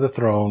on any other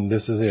throne.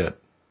 This is it.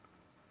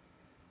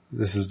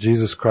 This is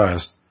Jesus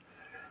Christ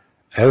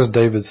as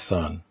David's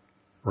son,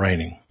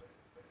 reigning.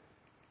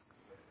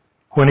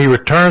 When he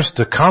returns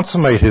to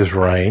consummate his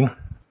reign,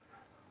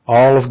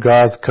 all of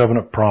God's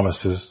covenant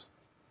promises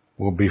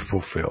will be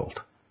fulfilled.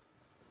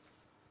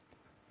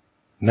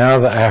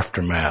 Now the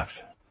aftermath.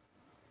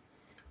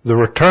 The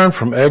return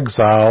from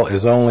exile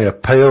is only a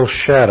pale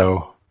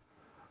shadow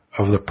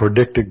of the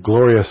predicted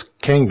glorious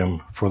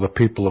kingdom for the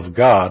people of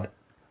God,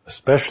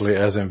 especially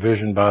as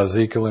envisioned by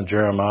Ezekiel and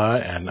Jeremiah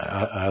and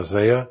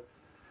Isaiah.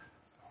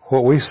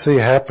 What we see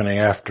happening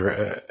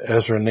after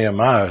Ezra and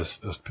Nehemiah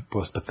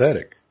was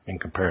pathetic in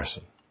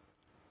comparison.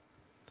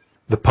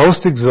 The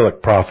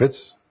post-exilic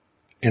prophets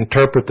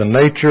interpret the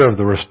nature of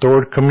the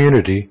restored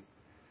community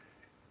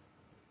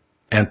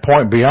and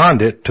point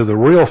beyond it to the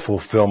real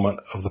fulfillment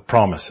of the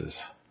promises.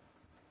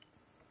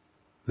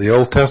 The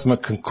Old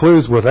Testament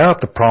concludes without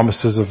the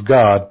promises of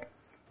God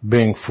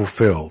being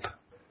fulfilled.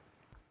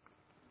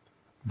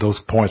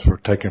 Those points were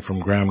taken from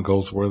Graham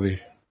Goldsworthy,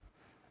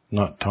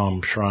 not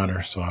Tom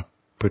Schreiner, so I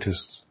put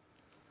his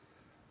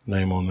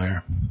name on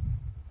there.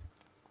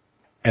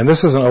 And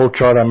this is an old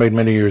chart I made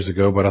many years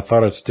ago, but I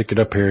thought I'd stick it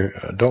up here.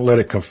 Don't let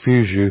it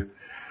confuse you.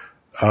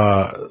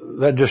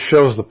 That just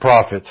shows the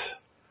prophets,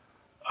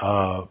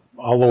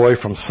 all the way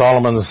from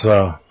Solomon's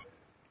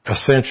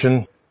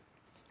ascension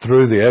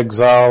through the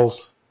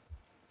exiles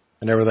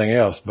and everything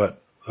else.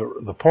 But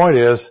the point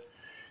is,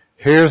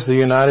 here's the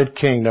United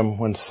Kingdom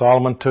when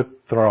Solomon took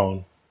the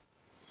throne.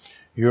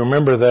 You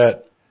remember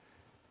that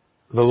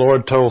the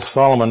Lord told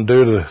Solomon,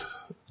 due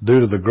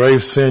to the grave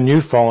sin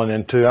you've fallen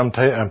into, I'm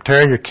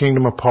tearing your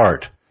kingdom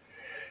apart.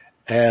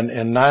 And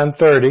in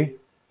 930,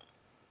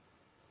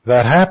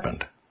 that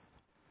happened.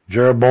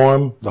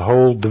 Jeroboam, the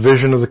whole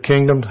division of the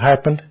kingdom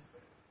happened.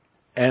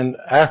 And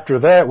after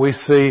that, we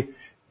see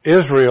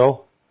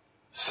Israel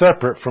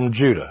separate from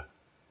Judah.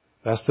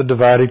 That's the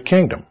divided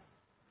kingdom.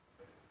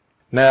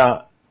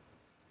 Now,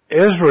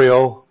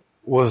 Israel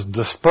was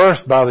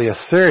dispersed by the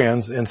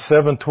Assyrians in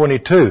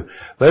 722.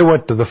 They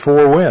went to the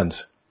four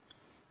winds.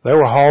 They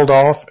were hauled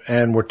off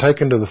and were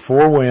taken to the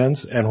four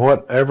winds, and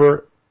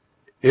whatever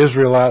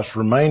Israelites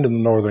remained in the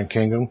northern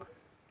kingdom,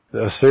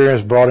 the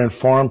Assyrians brought in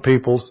foreign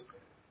peoples,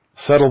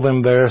 settled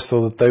them there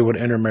so that they would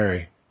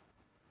intermarry.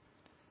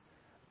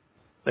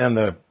 And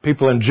the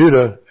people in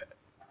Judah,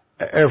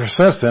 ever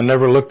since then,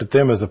 never looked at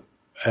them as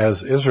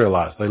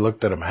Israelites. They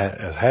looked at them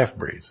as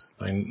half-breeds.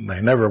 They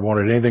never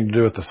wanted anything to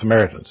do with the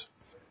Samaritans.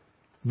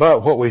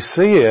 But what we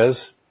see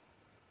is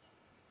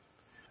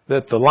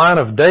that the line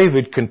of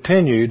David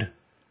continued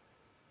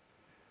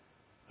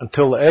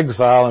until the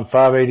exile in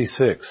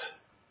 586.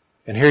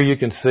 And here you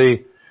can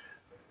see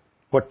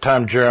what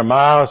time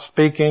Jeremiah was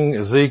speaking,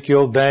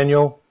 Ezekiel,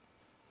 Daniel.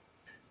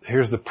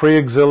 Here's the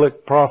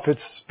pre-exilic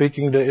prophets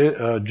speaking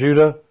to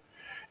Judah.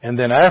 And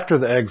then after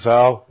the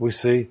exile, we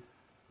see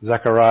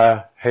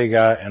Zechariah,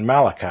 Haggai, and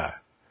Malachi.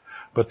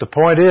 But the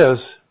point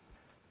is,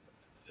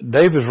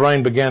 David's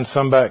reign began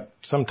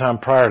sometime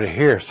prior to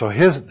here. So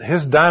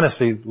his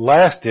dynasty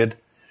lasted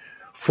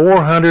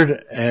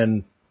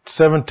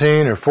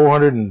 417 or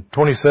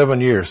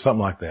 427 years, something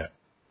like that.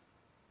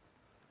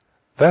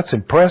 That's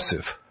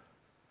impressive.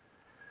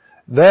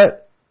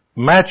 That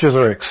matches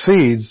or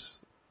exceeds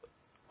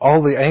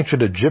all the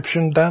ancient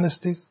Egyptian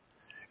dynasties.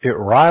 It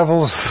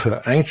rivals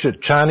the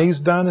ancient Chinese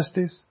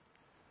dynasties.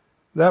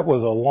 That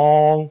was a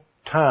long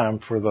time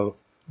for the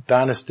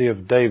dynasty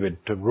of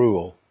David to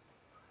rule,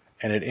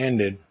 and it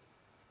ended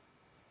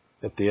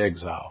at the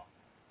exile.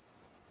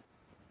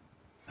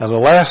 Now the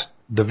last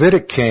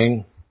Davidic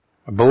king,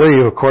 I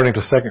believe, according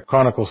to 2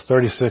 Chronicles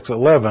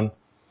 36:11,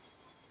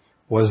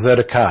 was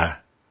Zedekiah.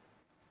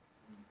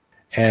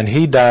 And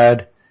he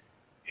died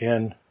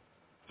in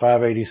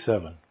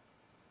 587.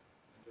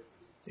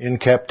 In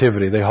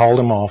captivity. They hauled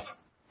him off,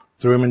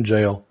 threw him in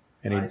jail,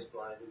 and he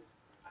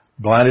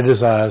blinded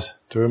his eyes,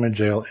 threw him in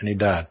jail, and he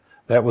died.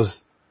 That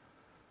was,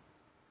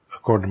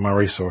 according to my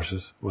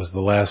resources, was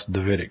the last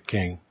Davidic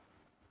king.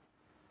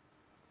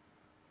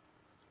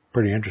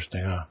 Pretty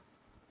interesting, huh?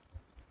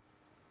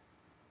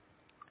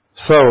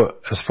 So,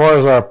 as far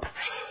as our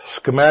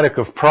schematic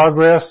of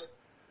progress,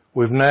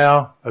 we've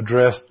now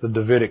addressed the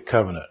Davidic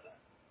covenant.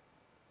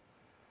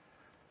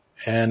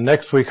 And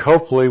next week,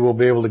 hopefully, we'll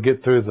be able to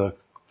get through the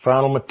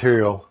final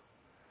material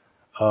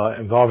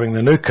involving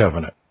the new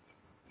covenant.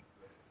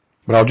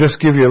 But I'll just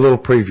give you a little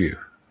preview,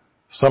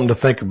 something to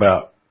think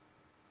about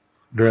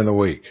during the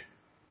week.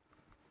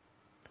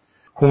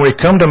 When we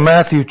come to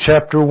Matthew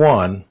chapter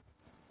 1,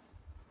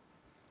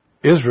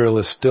 Israel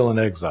is still in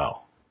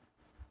exile.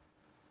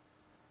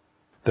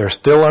 They're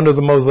still under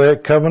the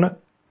Mosaic covenant.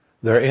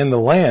 They're in the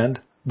land,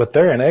 but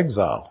they're in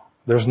exile.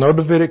 There's no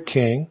Davidic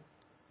king.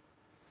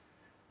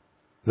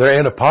 They're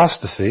in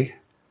apostasy,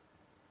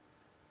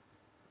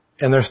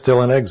 and they're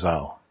still in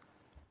exile.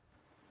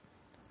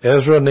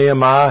 Ezra,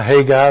 Nehemiah,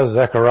 Haggai,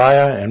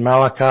 Zechariah, and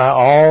Malachi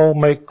all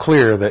make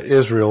clear that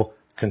Israel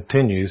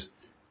continues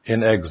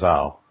in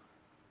exile.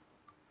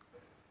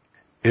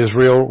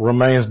 Israel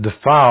remains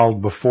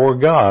defiled before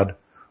God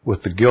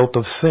with the guilt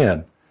of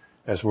sin,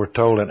 as we're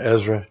told in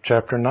Ezra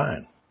chapter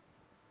 9.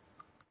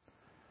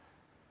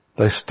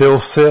 They still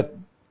sit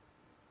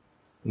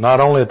not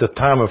only at the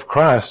time of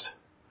Christ,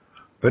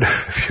 but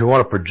if you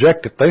want to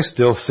project it, they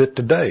still sit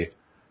today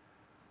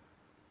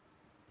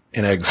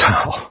in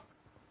exile.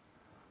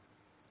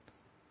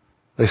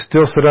 They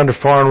still sit under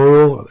foreign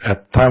rule.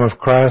 At the time of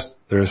Christ,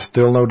 there is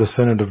still no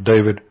descendant of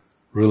David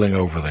ruling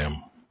over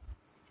them.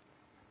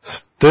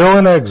 Still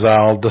in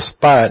exile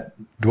despite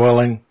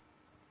dwelling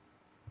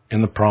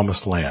in the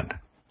promised land.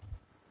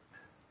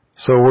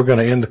 So we're going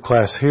to end the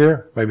class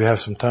here, maybe have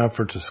some time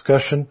for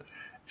discussion,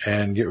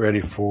 and get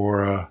ready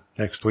for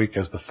next week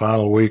as the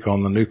final week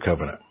on the new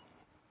covenant.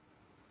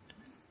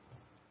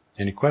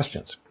 Any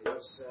questions? In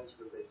what sense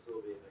would they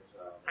still be in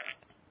exile?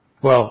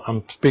 Well,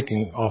 I'm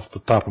speaking off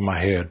the top of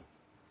my head.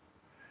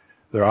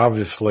 They're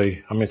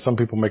obviously, some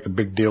people make a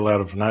big deal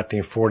out of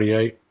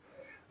 1948.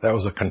 That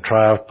was a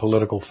contrived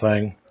political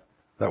thing.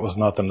 That was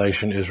not the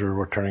nation Israel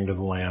returning to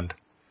the land.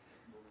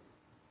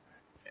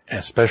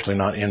 Especially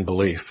not in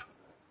belief.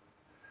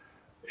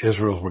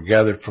 Israels were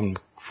gathered from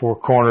four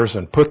corners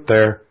and put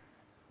there,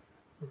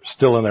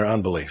 still in their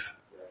unbelief.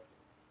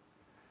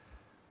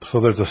 So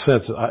there's a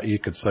sense that you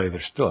could say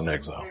they're still in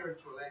exile.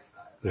 Spiritual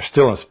exile. They're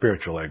still in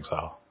spiritual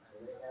exile.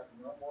 And they have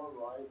no more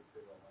right to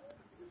the land of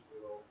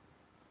Israel.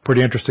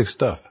 Pretty interesting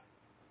stuff.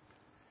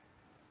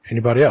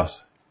 Anybody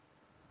else?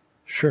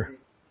 Sure.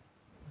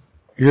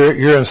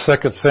 You're in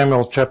 2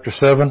 Samuel chapter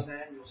 7?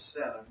 Samuel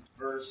 7,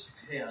 verse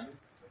 10.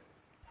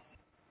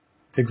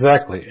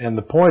 Exactly. And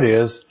the point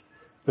is,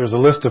 there's a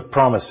list of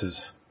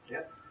promises.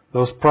 Yep.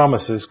 Those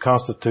promises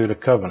constitute a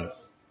covenant,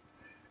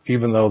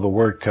 even though the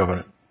word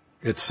covenant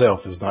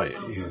itself is not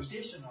used.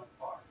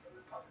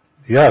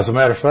 Yeah, as a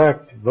matter of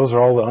fact, those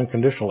are all the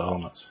unconditional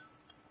elements.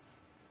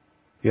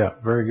 Yeah,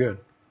 very good.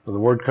 So the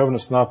word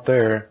covenant's not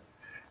there.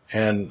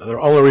 And the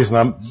only reason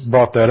I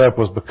brought that up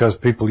was because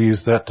people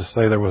used that to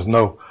say there was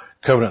no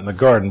covenant in the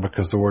garden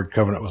because the word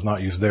covenant was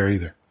not used there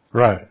either.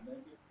 Right.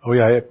 Oh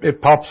yeah,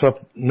 it pops up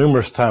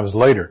numerous times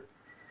later.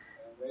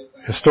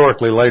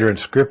 Historically later in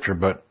Scripture,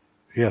 but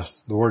yes,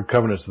 the word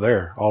covenant's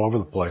there all over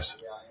the place.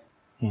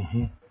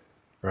 Mm-hmm.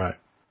 Right.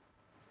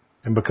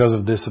 And because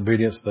of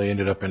disobedience, they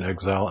ended up in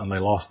exile and they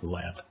lost the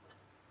land.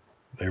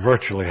 They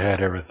virtually had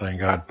everything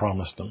God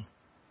promised them,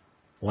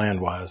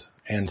 land-wise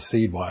and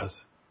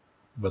seed-wise,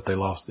 but they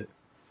lost it.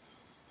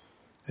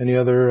 Any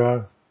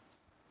other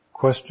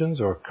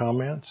questions or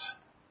comments?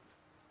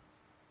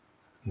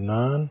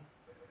 None?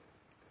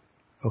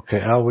 Okay,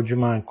 Al, would you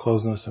mind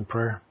closing us in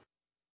prayer?